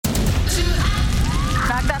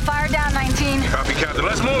Copy, Captain.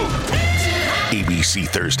 Let's move. ABC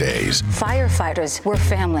Thursdays. Firefighters, we're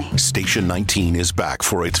family. Station 19 is back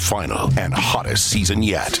for its final and hottest season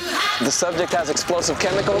yet. The subject has explosive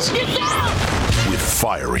chemicals. With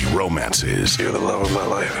fiery romances. You're the love of my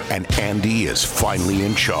life. And Andy is finally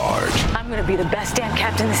in charge. I'm going to be the best damn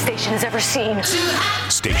captain the station has ever seen.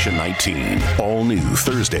 Station 19. All new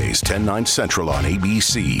Thursdays, 10/9 Central on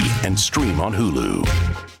ABC and stream on Hulu.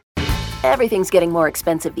 Everything's getting more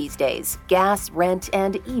expensive these days. Gas, rent,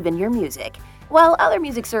 and even your music. While other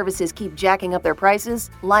music services keep jacking up their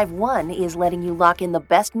prices, Live One is letting you lock in the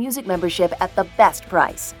best music membership at the best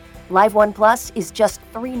price. Live One Plus is just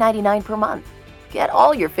 $3.99 per month. Get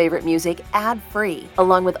all your favorite music ad-free,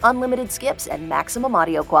 along with unlimited skips and maximum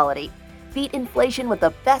audio quality. Beat inflation with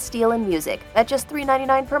the best deal in music at just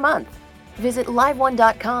 $3.99 per month. Visit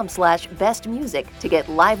liveone.com/bestmusic to get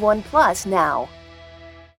Live One Plus now.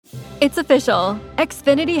 It's official.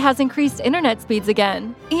 Xfinity has increased internet speeds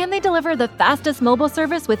again, and they deliver the fastest mobile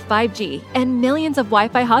service with 5G and millions of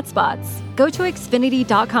Wi-Fi hotspots. Go to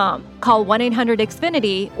Xfinity.com, call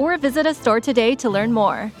 1-800-XFINITY, or visit a store today to learn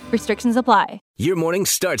more. Restrictions apply. Your morning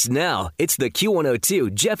starts now. It's the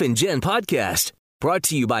Q102 Jeff and Jen podcast, brought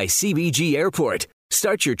to you by CBG Airport.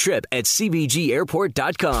 Start your trip at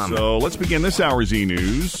CBGAirport.com. So let's begin this hour's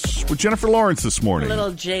E-News with Jennifer Lawrence this morning.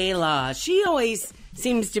 Little J-Law. She always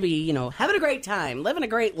seems to be, having a great time, living a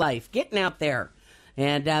great life, getting out there,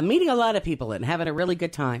 and meeting a lot of people and having a really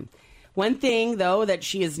good time. One thing, though, that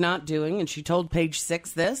she is not doing, and she told Page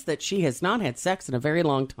Six this, that she has not had sex in a very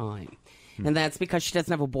long time. And that's because she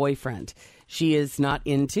doesn't have a boyfriend. She is not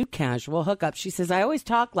into casual hookups. She says, I always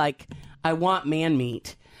talk like I want man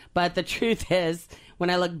meat. But the truth is, when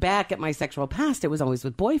I look back at my sexual past, it was always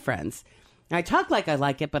with boyfriends. I talk like I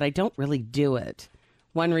like it, but I don't really do it.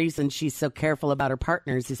 One reason she's so careful about her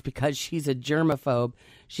partners is because she's a germaphobe.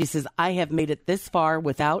 She says, I have made it this far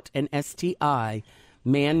without an STI.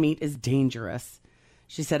 Man meat is dangerous.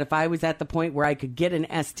 She said, if I was at the point where I could get an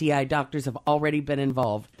STI, doctors have already been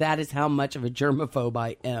involved. That is how much of a germaphobe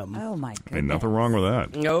I am. Oh, my goodness. Ain't nothing wrong with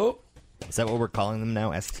that. Nope. Is that what we're calling them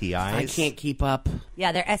now, STIs? I can't keep up.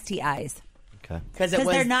 Yeah, they're STIs. Okay. Because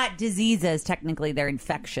they're not diseases, technically, they're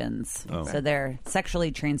infections. Oh. So they're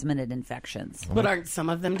sexually transmitted infections. But aren't some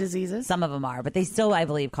of them diseases? Some of them are, but they still, I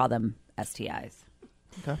believe, call them STIs.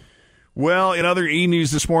 Okay. Well, in other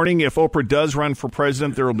E-News this morning, if Oprah does run for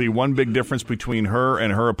president, there will be one big difference between her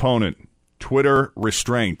and her opponent, Twitter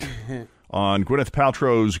restraint. On Gwyneth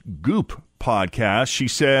Paltrow's Goop podcast, she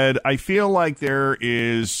said, I feel like there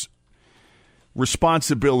is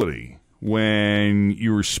responsibility when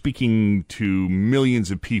you're speaking to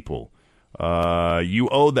millions of people. You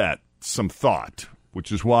owe that some thought,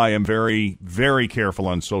 which is why I'm very, very careful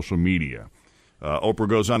on social media. Oprah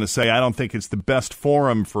goes on to say, I don't think it's the best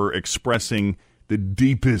forum for expressing the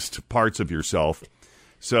deepest parts of yourself.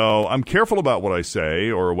 So I'm careful about what I say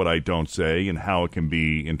or what I don't say and how it can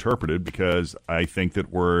be interpreted, because I think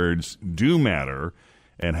that words do matter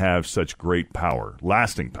and have such great power,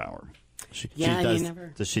 lasting power.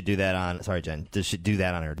 Does she do that on? Sorry, Jen. Does she do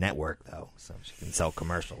that on her network though, so she can sell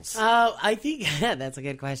commercials? Oh, I think that's a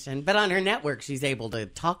good question. But on her network, she's able to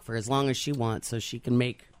talk for as long as she wants, so she can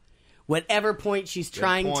make whatever point she's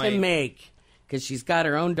trying to make, because she's got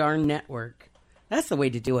her own darn network. That's the way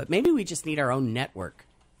to do it. Maybe we just need our own network.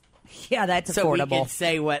 Yeah, that's affordable. So we can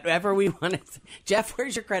say whatever we want to say. Jeff,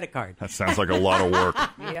 where's your credit card? That sounds like a lot of work.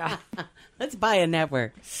 Yeah. Let's buy a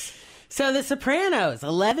network. So The Sopranos,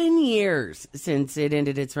 11 years since it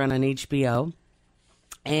ended its run on HBO,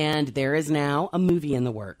 and there is now a movie in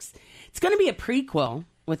the works. It's going to be a prequel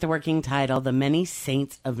with the working title, The Many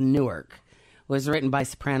Saints of Newark. It was written by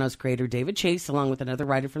Sopranos creator David Chase, along with another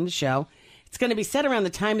writer from the show. It's going to be set around the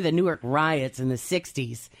time of the Newark riots in the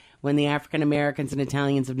 60s, when the African Americans and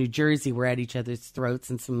Italians of New Jersey were at each other's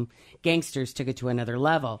throats and some gangsters took it to another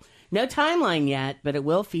level. No timeline yet, but it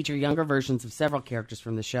will feature younger versions of several characters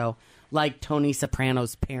from the show, like Tony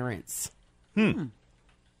Soprano's parents. Well,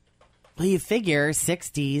 you figure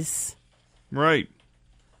 60s. Right.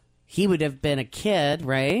 He would have been a kid,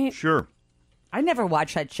 right? Sure. I never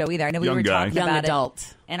watched that show either. I know we Young were guy. talking Young about adult.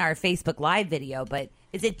 it in our Facebook Live video, but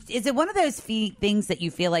is it one of those things that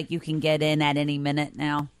you feel like you can get in at any minute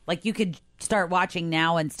now? Like you could start watching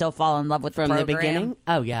now and still fall in love with From the the program? beginning?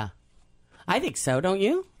 Oh, yeah. I think so, don't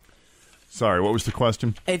you? Sorry, what was the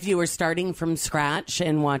question? If you were starting from scratch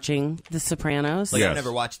and watching The Sopranos. Like, Yes. I've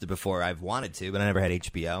never watched it before. I've wanted to, but I never had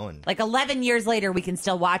HBO. And Like 11 years later, we can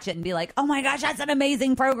still watch it and be like, oh my gosh, that's an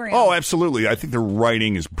amazing program. Oh, absolutely. I think the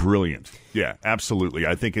writing is brilliant. Yeah, absolutely.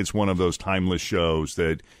 I think it's one of those timeless shows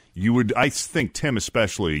that You would, I think, Tim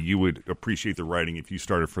especially, you would appreciate the writing if you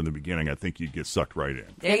started from the beginning. I think you'd get sucked right in.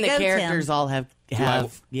 And the characters all have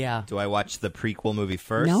yeah. Do I watch the prequel movie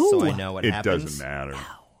first No. so I know what happens? It doesn't matter.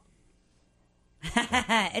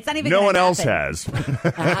 It's not even No gonna one else happen.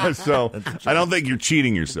 has. So I don't think you're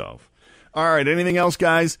cheating yourself. All right, anything else,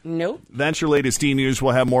 guys? Nope. That's your latest E-News.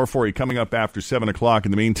 We'll have more for you coming up after 7 o'clock.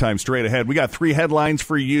 In the meantime, straight ahead, we got 3 headlines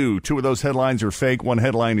for you. 2 of those headlines are fake. 1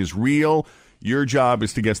 headline is real. Your job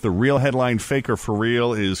is to guess the real headline. Fake or for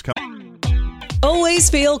real is coming. Always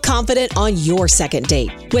feel confident on your second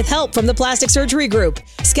date. With help from the Plastic Surgery Group.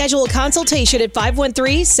 Schedule a consultation at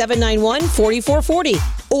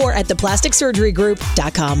 513-791-4440 or at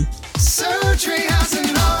theplasticsurgerygroup.com. Surgery has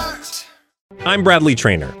an art. I'm Bradley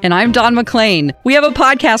Trainer. And I'm Don McClain. We have a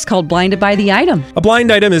podcast called Blinded by the Item. A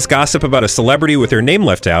blind item is gossip about a celebrity with their name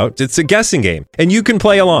left out. It's a guessing game, and you can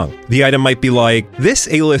play along. The item might be like, this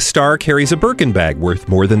A-list star carries a Birkin bag worth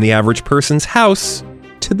more than the average person's house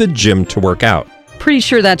to the gym to work out. Pretty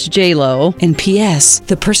sure that's J-Lo. And P.S.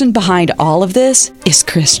 the person behind all of this is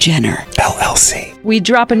Kris Jenner, LLC. We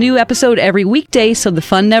drop a new episode every weekday so the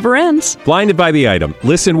fun never ends. Blinded by the Item.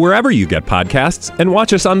 Listen wherever you get podcasts and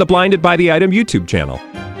watch us on the Blinded by the Item YouTube channel.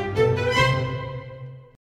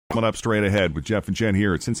 Coming up straight ahead with Jeff and Jen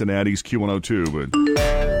here at Cincinnati's Q102.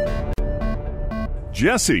 But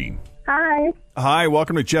Jesse. Hi. Hi,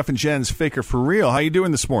 welcome to Jeff and Jen's Fake or For Real. How you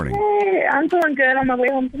doing this morning? Hey, I'm doing good on my way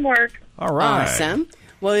home from work. All right. Awesome.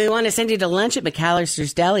 Well, we want to send you to lunch at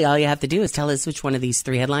McAllister's Deli. All you have to do is tell us which one of these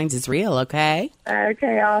 3 headlines is real, okay?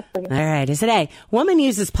 Okay, awesome. All right, is today. Woman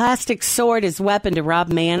uses plastic sword as weapon to rob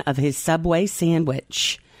man of his Subway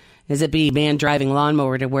sandwich. Is it B, man driving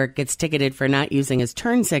lawnmower to work gets ticketed for not using his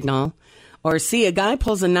turn signal? Or C, a guy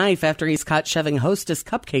pulls a knife after he's caught shoving Hostess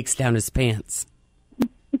cupcakes down his pants?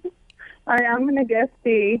 All right, I'm going to guess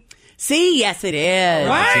C. C, yes it is.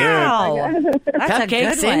 Wow. That's a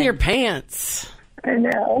Cupcakes good one. in your pants. I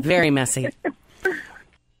know. Very messy.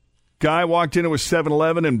 Guy walked into a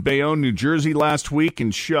 7-Eleven in Bayonne, New Jersey last week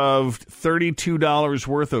and shoved $32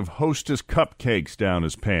 worth of Hostess cupcakes down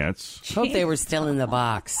his pants. Hope they were still in the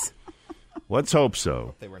box. Let's hope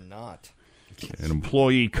so. They were not. An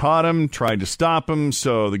employee caught him, tried to stop him,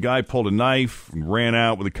 so the guy pulled a knife and ran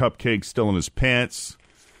out with the cupcake still in his pants.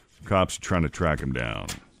 Cops are trying to track him down.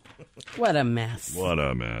 What a mess. What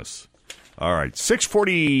a mess. All right,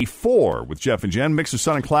 6:44 with Jeff and Jen. Mix of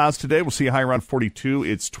sun and clouds today. We'll see a high around 42.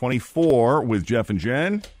 It's 24 with Jeff and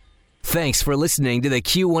Jen. Thanks for listening to the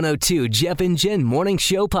Q102 Jeff and Jen Morning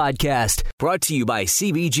Show podcast. Brought to you by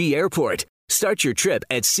CBG Airport. Start your trip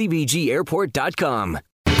at CBGAirport.com.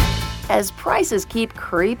 As prices keep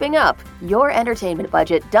creeping up, your entertainment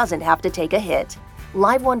budget doesn't have to take a hit.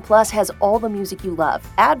 Live One Plus has all the music you love,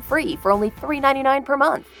 ad-free for only $3.99 per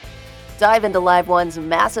month. Dive into Live One's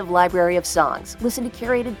massive library of songs, listen to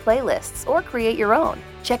curated playlists, or create your own.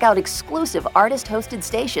 Check out exclusive artist-hosted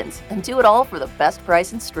stations, and do it all for the best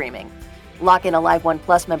price in streaming. Lock in a Live One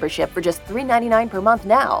Plus membership for just $3.99 per month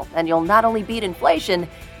now, and you'll not only beat inflation,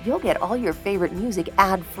 you'll get all your favorite music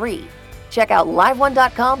ad-free. Check out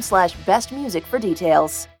liveone.com/bestmusic for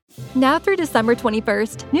details. Now through December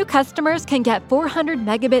 21st, new customers can get 400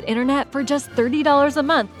 megabit internet for just $30 a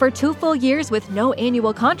month for 2 full years with no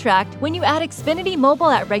annual contract when you add Xfinity Mobile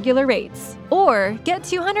at regular rates. Or get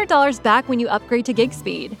 $200 back when you upgrade to gig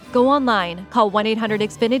speed. Go online, call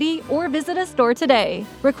 1-800-XFINITY, or visit a store today.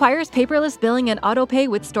 Requires paperless billing and autopay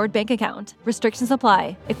with stored bank account. Restrictions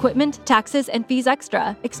apply. Equipment, taxes, and fees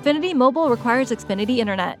extra. Xfinity Mobile requires Xfinity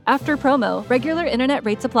Internet. After promo, regular internet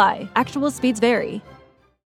rates apply. Actual speeds vary.